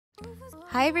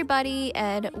Hi everybody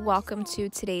and welcome to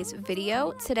today's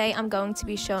video. Today I'm going to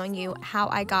be showing you how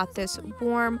I got this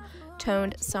warm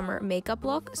toned summer makeup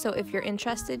look. So if you're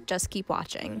interested, just keep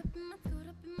watching.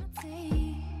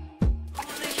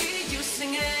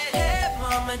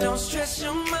 Don't stress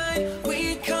your mind.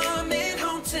 We coming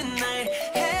home tonight.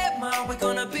 Hey, mom, we're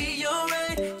gonna be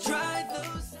alright.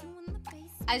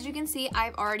 As you can see,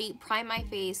 I've already primed my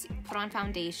face, put on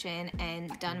foundation,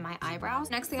 and done my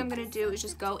eyebrows. Next thing I'm gonna do is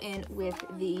just go in with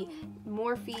the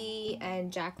Morphe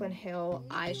and Jaclyn Hill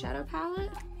eyeshadow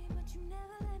palette.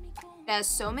 It has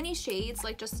so many shades.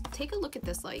 Like, just take a look at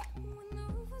this. Like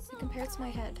compare it to my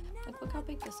head. Like, look how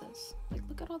big this is. Like,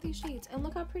 look at all these shades and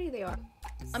look how pretty they are.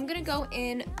 I'm gonna go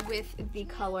in with the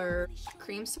color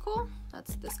Creamsicle.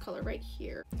 That's this color right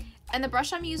here. And the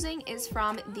brush I'm using is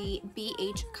from the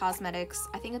BH Cosmetics.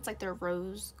 I think it's like their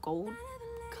Rose Gold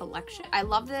collection. I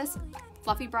love this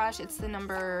fluffy brush. It's the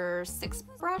number 6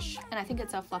 brush, and I think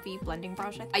it's a fluffy blending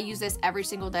brush. I use this every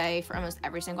single day for almost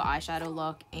every single eyeshadow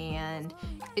look, and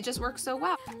it just works so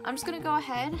well. I'm just gonna go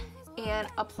ahead and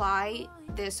apply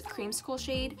this Creamsicle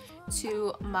shade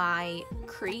to my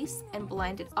crease and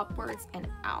blend it upwards and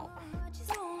out.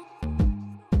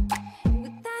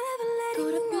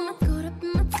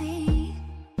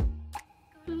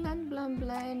 Blend, blend,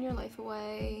 blend your life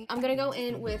away. I'm gonna go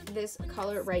in with this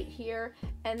color right here,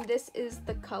 and this is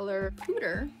the color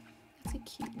Pooter. That's a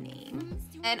cute name.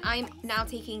 And I'm now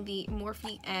taking the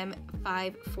Morphe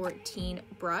M514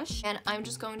 brush, and I'm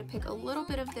just going to pick a little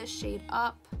bit of this shade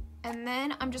up, and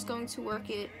then I'm just going to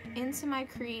work it into my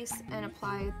crease and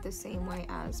apply it the same way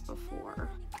as before.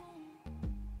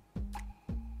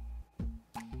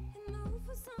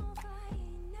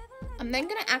 I'm then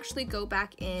gonna actually go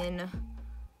back in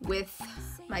with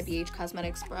my BH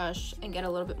Cosmetics brush and get a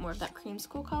little bit more of that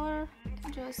Creamsicle color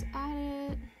and just add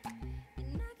it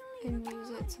and use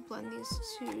it to blend these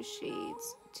two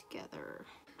shades together.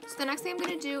 So the next thing I'm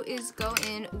gonna do is go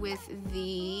in with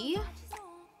the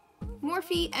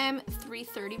Morphe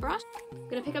M330 brush. I'm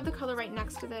gonna pick up the color right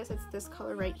next to this. It's this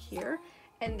color right here,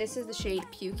 and this is the shade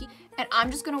Pukey. And I'm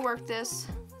just gonna work this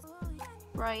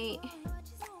right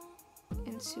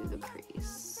into the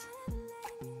crease.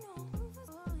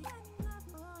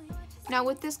 Now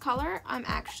with this color, I'm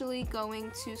actually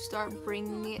going to start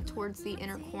bringing it towards the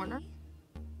inner corner.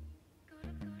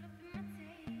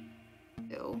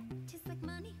 So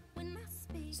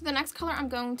the next color I'm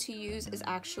going to use is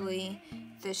actually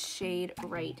this shade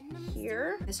right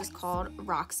here. This is called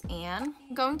Roxanne.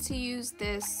 I'm going to use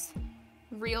this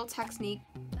Real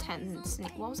Techniques,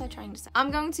 what was I trying to say?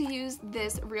 I'm going to use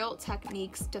this Real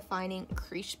Techniques Defining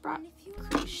Crease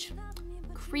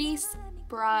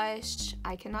brush.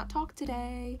 I cannot talk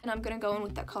today. And I'm gonna go in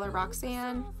with that color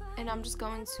Roxanne, and I'm just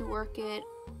going to work it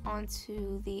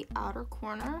onto the outer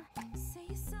corner.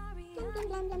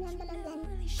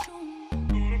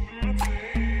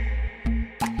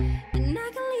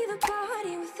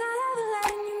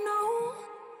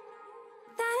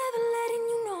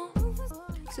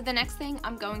 So the next thing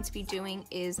I'm going to be doing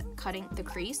is cutting the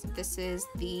crease. This is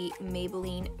the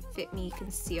Maybelline Fit Me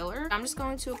Concealer. I'm just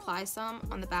going to apply some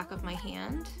on the back of my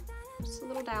hand. Just a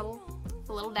little dabble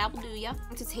do ya. I'm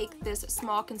going to take this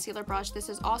small concealer brush. This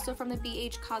is also from the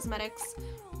BH Cosmetics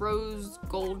Rose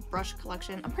Gold brush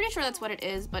collection. I'm pretty sure that's what it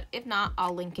is, but if not,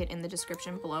 I'll link it in the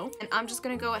description below. And I'm just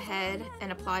gonna go ahead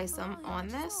and apply some on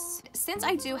this. Since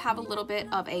I do have a little bit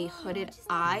of a hooded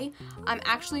eye, I'm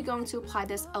actually going to apply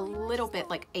this a little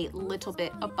bit, like a little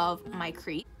bit above my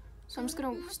crease. So I'm just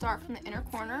gonna start from the inner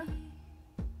corner.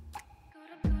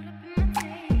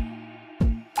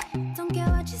 Don't care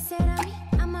what you say to me,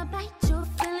 I'ma bite your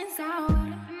feelings out.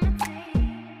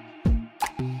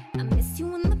 I miss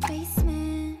you in the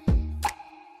basement.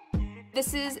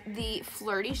 This is the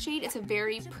Flirty shade. It's a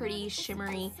very pretty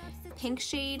shimmery pink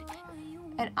shade,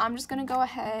 and I'm just gonna go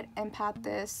ahead and pat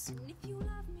this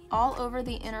all over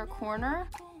the inner corner,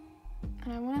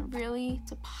 and I want it really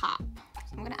to pop,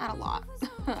 so I'm gonna add a lot.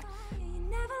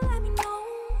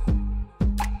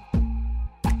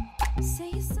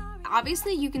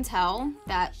 Obviously you can tell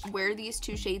that where these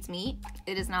two shades meet,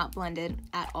 it is not blended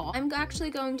at all. I'm actually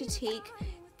going to take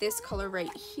this color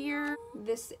right here.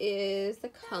 This is the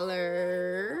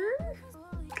color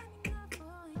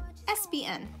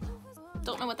SBN.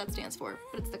 Don't know what that stands for,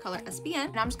 but it's the color SBN.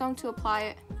 And I'm just going to apply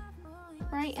it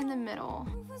right in the middle.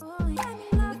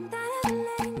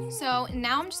 So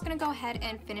now I'm just gonna go ahead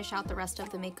and finish out the rest of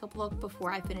the makeup look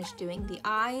before I finish doing the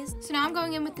eyes. So now I'm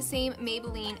going in with the same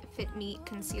Maybelline Fit Me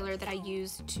concealer that I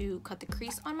used to cut the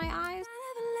crease on my eyes.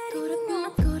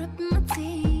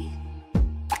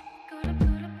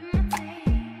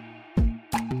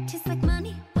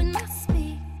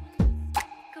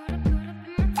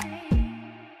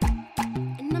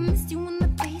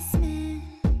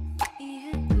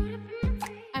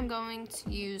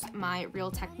 my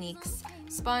Real Techniques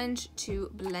sponge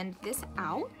to blend this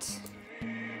out.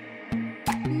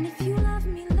 And if you love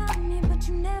me, but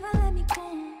you never let me go.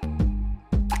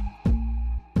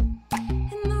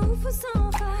 And the roof was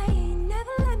on fire, you never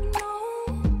let me know.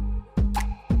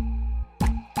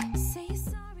 Say you're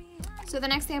sorry. So the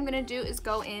next thing I'm going to do is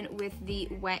go in with the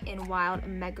Wet n Wild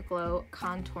Megaglo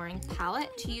contouring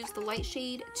palette to use the light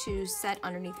shade to set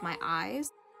underneath my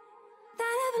eyes.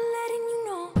 That ever letting you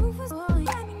know. Roof was on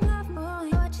fire, you never let me know.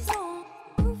 What you saw.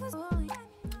 Roof was on fire.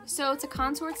 So to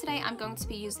contour today, I'm going to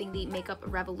be using the Makeup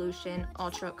Revolution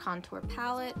Ultra Contour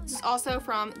Palette. This is also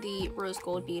from the Rose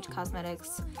Gold BH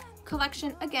Cosmetics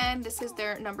collection. Again, this is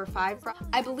their number 5 brush.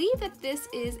 I believe that this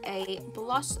is a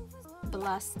blush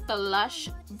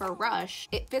brush.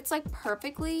 It fits like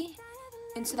perfectly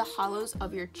into the hollows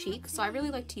of your cheek, so I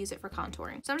really like to use it for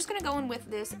contouring. So I'm just gonna go in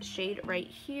with this shade right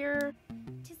here,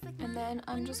 and then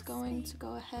I'm just going to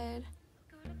go ahead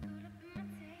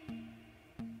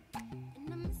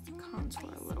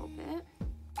contour a little bit.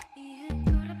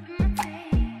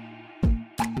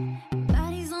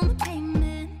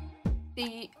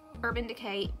 The Urban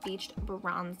Decay Beached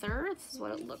Bronzer. This is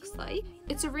what it looks like.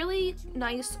 It's a really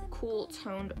nice, cool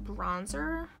toned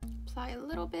bronzer. Apply a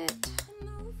little bit.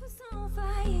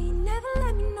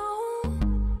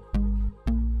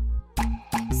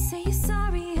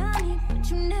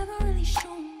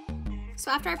 So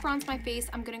after I bronze my face,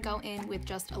 I'm gonna go in with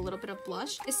just a little bit of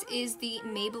blush. This is the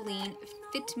Maybelline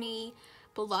Fit Me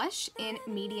blush in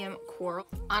medium coral.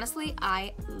 Honestly,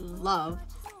 I love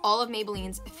all of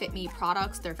Maybelline's Fit Me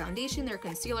products, their foundation, their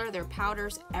concealer, their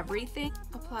powders, everything.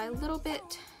 Apply a little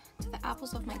bit to the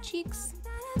apples of my cheeks.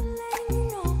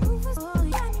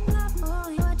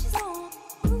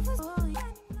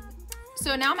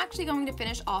 So now I'm actually going to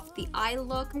finish off the eye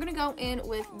look. I'm gonna go in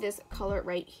with this color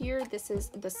right here. This is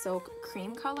the Silk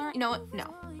Cream color. You know what?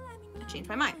 No, I changed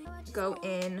my mind. Go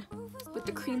in with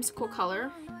the creamsicle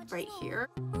color right here.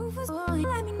 And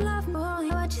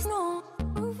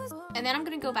then I'm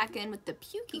gonna go back in with the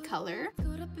Pukey color.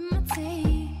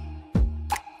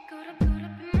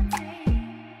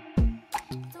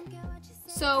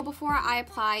 So before I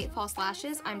apply false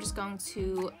lashes, I'm just going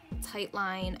to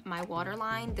tightline my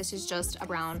waterline. This is just a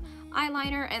brown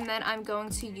eyeliner, and then I'm going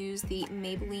to use the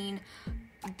Maybelline,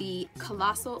 the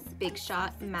Colossal Big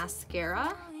Shot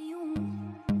Mascara.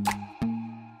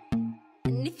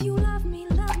 And if you love me,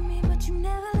 but you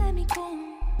never let me go.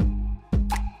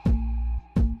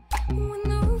 When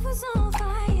the roof was on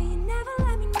fire, you never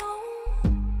let me know.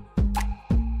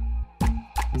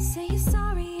 Say you're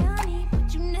sorry, honey,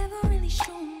 but you never really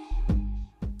show.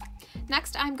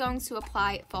 Next, I'm going to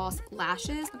apply false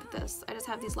lashes. Look at this. I just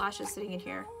have these lashes sitting in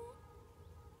here.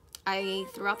 I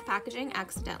threw out the packaging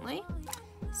accidentally.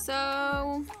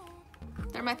 So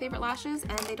they're my favorite lashes,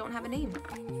 and they don't have a name.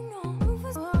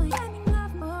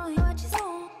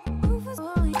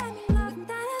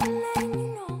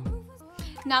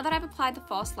 Now that I've applied the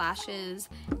false lashes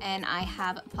and I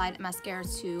have applied mascara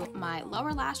to my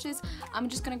lower lashes, I'm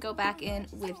just gonna go back in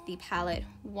with the palette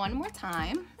one more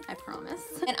time, I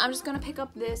promise. And I'm just gonna pick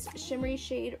up this shimmery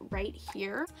shade right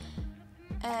here.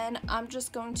 And I'm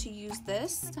just going to use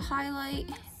this to highlight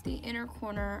the inner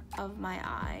corner of my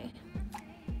eye.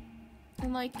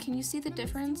 And like, can you see the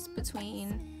difference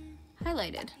between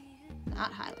highlighted,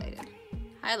 not highlighted,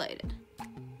 highlighted,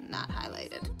 not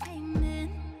highlighted?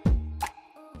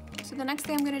 So the next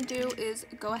thing I'm gonna do is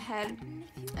go ahead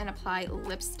and apply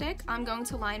lipstick. I'm going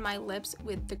to line my lips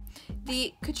with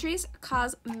the Catrice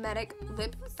Cosmetic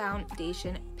Lip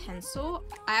Foundation Pencil.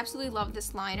 I absolutely love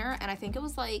this liner, and I think it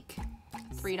was like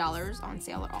 $3 on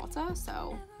sale at Ulta,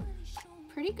 so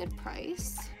pretty good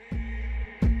price.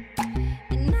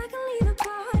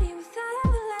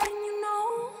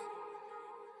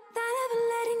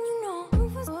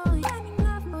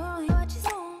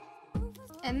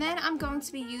 And then I'm going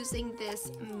to be using this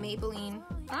Maybelline,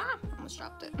 almost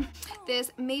dropped it.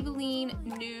 This Maybelline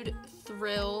Nude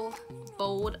Thrill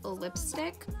Bold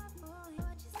Lipstick.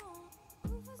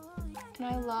 And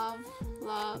I love,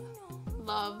 love,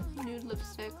 love nude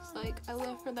lipsticks. Like, I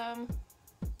live for them.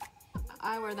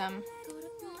 I wear them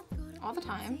all the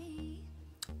time.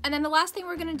 And then the last thing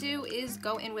we're gonna do is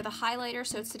go in with a highlighter.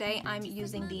 So today I'm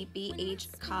using the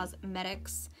BH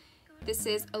Cosmetics. This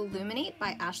is Illuminate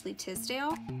by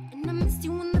Tisdale. And I missed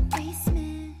you in the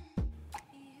basement.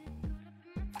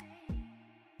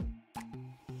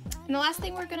 And the last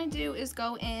thing we're gonna do is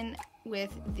go in with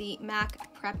the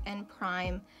MAC Prep and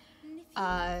Prime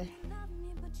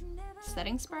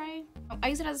setting spray. I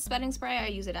use it as a setting spray, I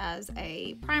use it as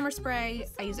a primer spray,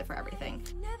 I use it for everything.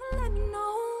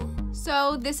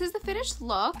 So this is the finished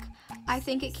look. I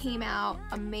think it came out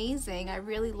amazing. I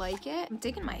really like it. I'm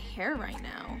digging my hair right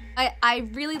now. I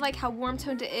really like how warm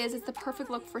toned it is. It's the perfect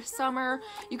look for summer.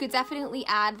 You could definitely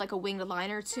add like a winged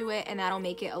liner to it, and that'll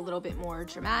make it a little bit more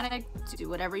dramatic. Do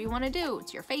whatever you want to do.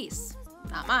 It's your face,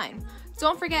 not mine.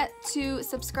 Don't forget to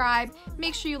subscribe.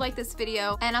 Make sure you like this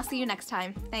video, and I'll see you next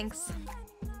time. Thanks.